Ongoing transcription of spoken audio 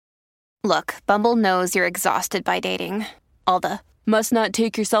Look, Bumble knows you're exhausted by dating. All the, must not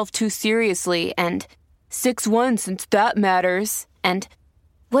take yourself too seriously, and 6'1" since that matters, and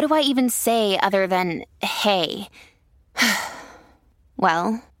what do I even say other than, hey?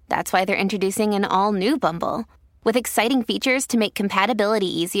 Well, that's why they're introducing an all-new Bumble, with exciting features to make compatibility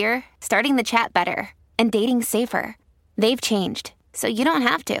easier, starting the chat better, and dating safer. They've changed, so you don't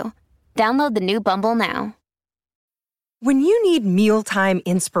have to. Download the new Bumble now. When you need mealtime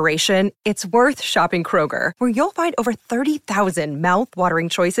inspiration, it's worth shopping Kroger, where you'll find over 30,000 mouth-watering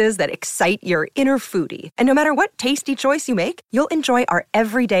choices that excite your inner foodie. And no matter what tasty choice you make, you'll enjoy our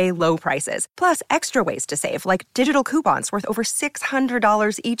everyday low prices, plus extra ways to save, like digital coupons worth over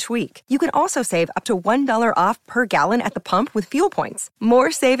 $600 each week. You can also save up to $1 off per gallon at the pump with fuel points.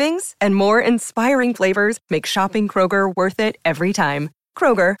 More savings and more inspiring flavors make shopping Kroger worth it every time.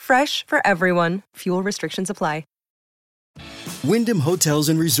 Kroger, fresh for everyone. Fuel restrictions apply. Wyndham Hotels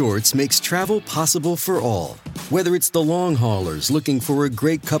and Resorts makes travel possible for all. Whether it's the long haulers looking for a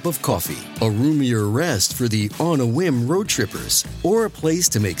great cup of coffee, a roomier rest for the on-a-whim road trippers, or a place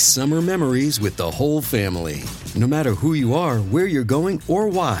to make summer memories with the whole family. No matter who you are, where you're going, or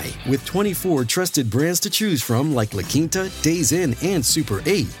why, with 24 trusted brands to choose from like La Quinta, Days Inn, and Super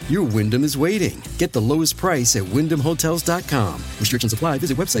 8, your Wyndham is waiting. Get the lowest price at WyndhamHotels.com. Restrictions apply.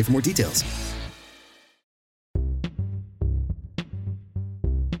 Visit website for more details.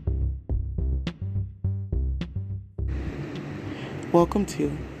 Welcome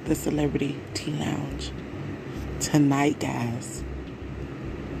to the Celebrity Tea Lounge. Tonight, guys,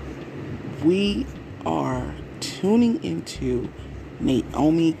 we are tuning into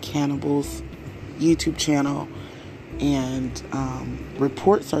Naomi Campbell's YouTube channel, and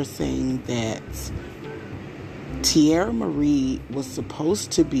reports are saying that Teairra Mari was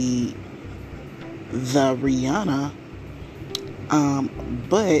supposed to be the Rihanna,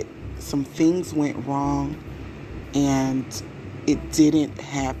 but some things went wrong and it didn't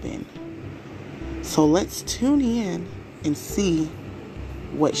happen. So let's tune in and see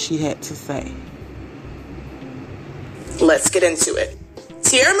what she had to say. Let's get into it.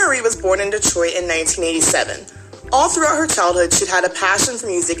 Teairra Mari was born in Detroit in 1987. All throughout her childhood, she'd had a passion for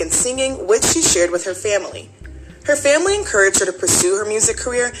music and singing, which she shared with her family. Her family encouraged her to pursue her music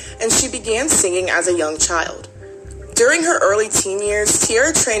career, and she began singing as a young child. During her early teen years,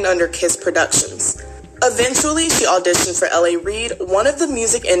 Teairra trained under Kiss Productions. Eventually, she auditioned for L.A. Reid, one of the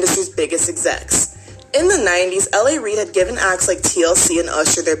music industry's biggest execs. In the 90s, L.A. Reid had given acts like TLC and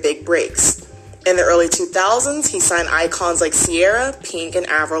Usher their big breaks. In the early 2000s, he signed icons like Ciara, Pink, and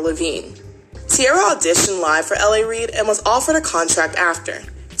Avril Lavigne. Teairra auditioned live for L.A. Reid and was offered a contract after.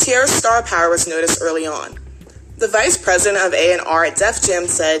 Teairra's star power was noticed early on. The vice president of A&R at Def Jam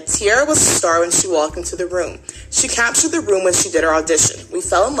said, "Teairra was a star when she walked into the room. She captured the room when she did her audition. We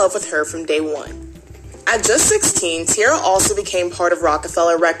fell in love with her from day one." At just 16, Teairra also became part of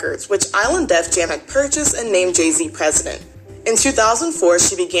Roc-A-Fella Records, which Island Def Jam had purchased and named Jay-Z president. In 2004,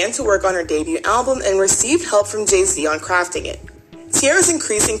 she began to work on her debut album and received help from Jay-Z on crafting it. Teairra's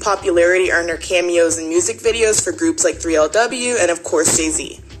increasing popularity earned her cameos in music videos for groups like 3LW and, of course,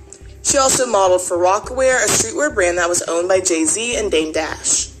 Jay-Z. She also modeled for Rocawear, a streetwear brand that was owned by Jay-Z and Dame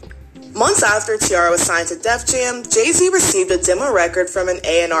Dash. Months after Teairra was signed to Def Jam, Jay-Z received a demo record from an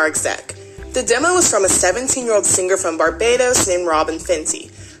A&R exec. The demo was from a 17-year-old singer from Barbados named Robin Fenty.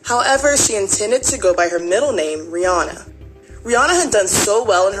 However, she intended to go by her middle name, Rihanna. Rihanna had done so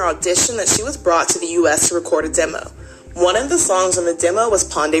well in her audition that she was brought to the US to record a demo. One of the songs on the demo was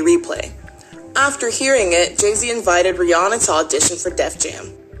Pon de Replay. After hearing it, Jay-Z invited Rihanna to audition for Def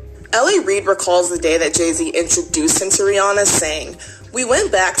Jam. L.A. Reid recalls the day that Jay-Z introduced him to Rihanna, saying, "We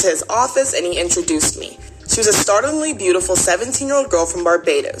went back to his office and he introduced me. She was a startlingly beautiful 17-year-old girl from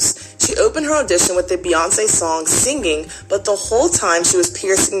Barbados. She opened her audition with the Beyonce song Singing, but the whole time she was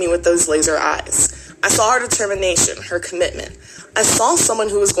piercing me with those laser eyes. I saw her determination, her commitment. I saw someone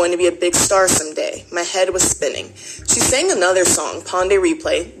who was going to be a big star someday. My head was spinning. She sang another song, Pon de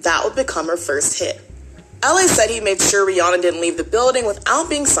Replay. That would become her first hit." LA said he made sure Rihanna didn't leave the building without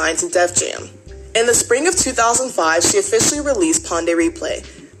being signed to Def Jam. In the spring of 2005, she officially released Pon de Replay.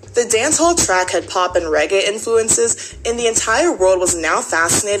 The dancehall track had pop and reggae influences, and the entire world was now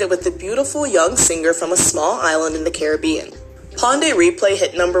fascinated with the beautiful young singer from a small island in the Caribbean. Pon de Replay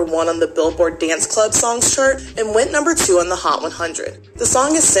hit number 1 on the Billboard Dance Club Songs chart and went number 2 on the Hot 100. The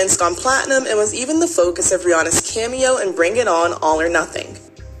song has since gone platinum and was even the focus of Rihanna's cameo in Bring It On, All or Nothing.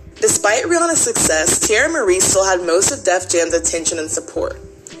 Despite Rihanna's success, Teairra Mari still had most of Def Jam's attention and support.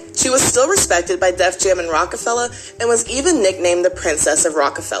 She was still respected by Def Jam and Roc-A-Fella and was even nicknamed the Princess of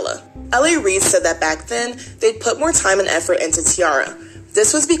Roc-A-Fella. L.A. Reid said that back then, they'd put more time and effort into Teairra.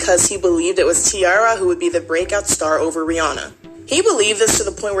 This was because he believed it was Tiara who would be the breakout star over Rihanna. He believed this to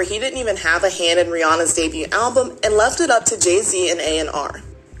the point where he didn't even have a hand in Rihanna's debut album and left it up to Jay-Z and A&R.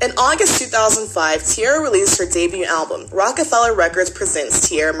 In August 2005, Tiara released her debut album, Rockefeller Records Presents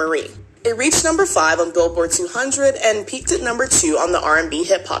Tiara Marie. It reached number 5 on Billboard 200 and peaked at number 2 on the R&B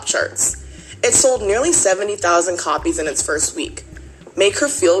hip-hop charts. It sold nearly 70,000 copies in its first week. Make Her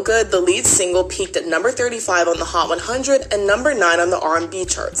Feel Good, the lead single, peaked at number 35 on the Hot 100 and number 9 on the R&B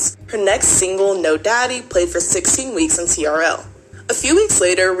charts. Her next single, No Daddy, played for 16 weeks on TRL. A few weeks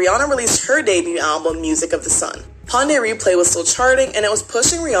later, Rihanna released her debut album, Music of the Sun. Pon de Replay was still charting, and it was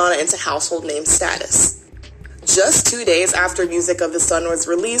pushing Rihanna into household name status. Just 2 days after Music of the Sun was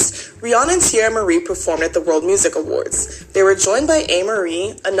released, Rihanna and Tiara Marie performed at the World Music Awards. They were joined by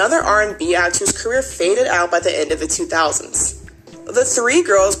A-Marie, another R&B act whose career faded out by the end of the 2000s. The three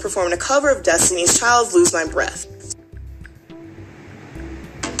girls performed a cover of Destiny's Child's Lose My Breath.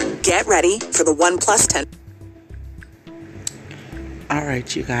 Get ready for the OnePlus 10. All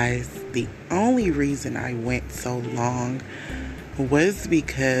right, you guys, the only reason I went so long was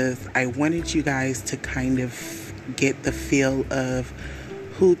because I wanted you guys to kind of get the feel of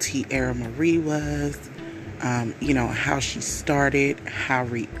who Tiara Marie was, how she started, how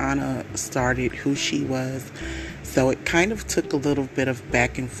Rihanna started, who she was. So it kind of took a little bit of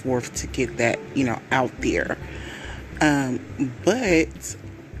back and forth to get that, out there. But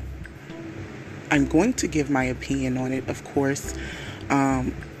I'm going to give my opinion on it, of course.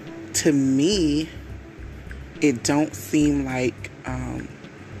 To me, it don't seem like,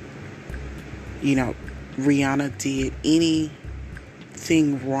 Rihanna did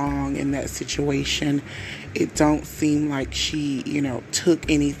anything wrong in that situation. It don't seem like she, took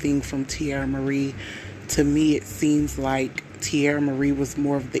anything from Tiara Marie. To me, it seems like Tiara Marie was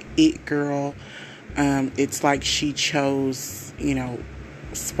more of the it girl. It's like she chose,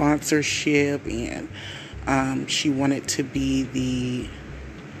 sponsorship, and she wanted to be the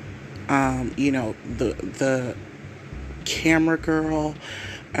camera girl.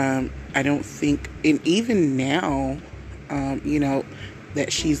 I don't think, and even now,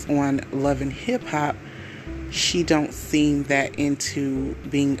 that she's on Love and Hip Hop, she don't seem that into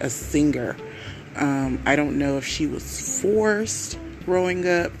being a singer. I don't know if she was forced growing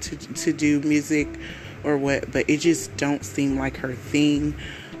up to do music or what, but it just don't seem like her thing.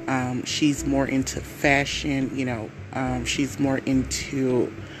 She's more into fashion, she's more into,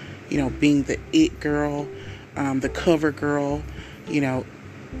 being the it girl, the cover girl.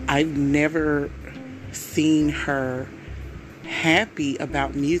 I've never seen her happy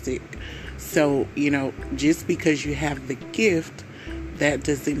about music. So, just because you have the gift, that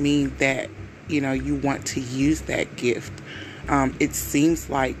doesn't mean that, you want to use that gift. It seems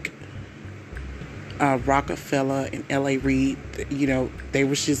like Rockefeller and L.A. Reid, they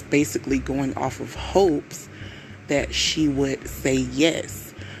was just basically going off of hopes that she would say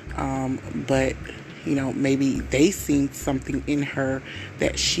yes. But, maybe they seen something in her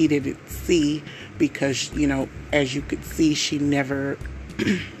that she didn't see, because, as you could see, she never,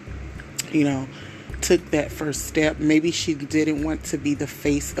 took that first step. Maybe she didn't want to be the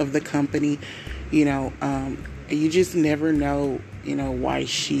face of the company, you just never know, why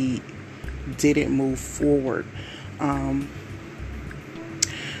she didn't move forward.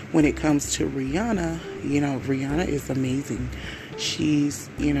 When it comes to Rihanna, Rihanna is amazing. She's,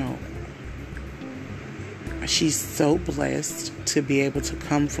 she's so blessed to be able to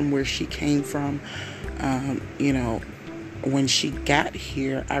come from where she came from. When she got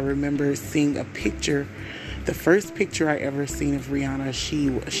here, I remember seeing a picture. The first picture I ever seen of Rihanna,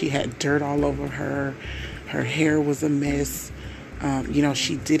 she had dirt all over her. Her hair was a mess.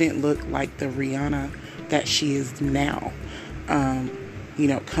 She didn't look like the Rihanna that she is now.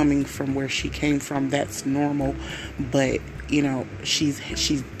 Coming from where she came from, that's normal. But,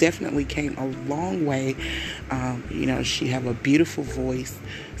 she's definitely came a long way. She have a beautiful voice,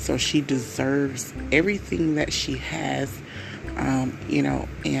 so she deserves everything that she has.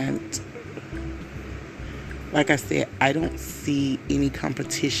 And like I said, I don't see any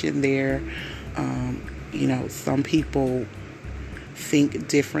competition there. Some people think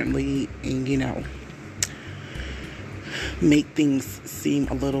differently and, make things seem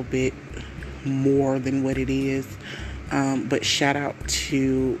a little bit more than what it is. But shout out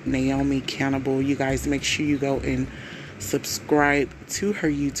to Naomi Cannibal. You guys make sure you go and subscribe to her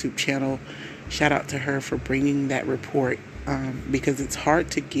YouTube channel. Shout out to her for bringing that report, because it's hard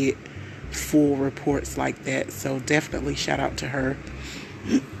to get full reports like that. So definitely shout out to her.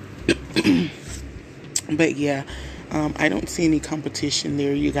 But yeah, I don't see any competition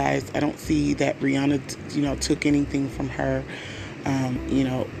there, you guys. I don't see that Rihanna, took anything from her.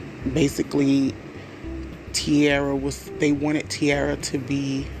 Basically they wanted Tiara to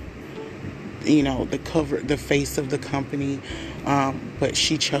be, the face of the company, but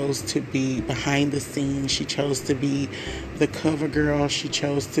she chose to be behind the scenes. She chose to be the cover girl. She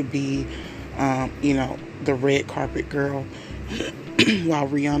chose to be, the red carpet girl. While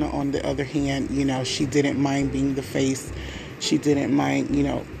Rihanna, on the other hand, she didn't mind being the face. She didn't mind,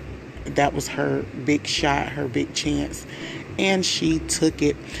 that was her big shot, her big chance, and she took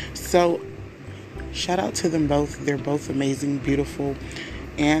it. So shout out to them both. They're both amazing, beautiful,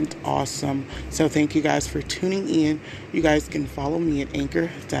 and awesome. So thank you guys for tuning in. You guys can follow me at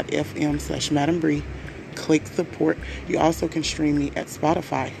anchor.fm/Madam Bree. Click support. You also can stream me at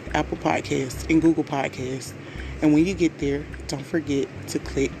Spotify, Apple Podcasts, and Google Podcasts. And when you get there, don't forget to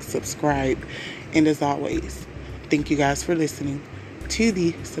click subscribe. And as always, thank you guys for listening to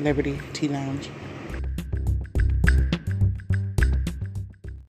the Celebrity Tea Lounge.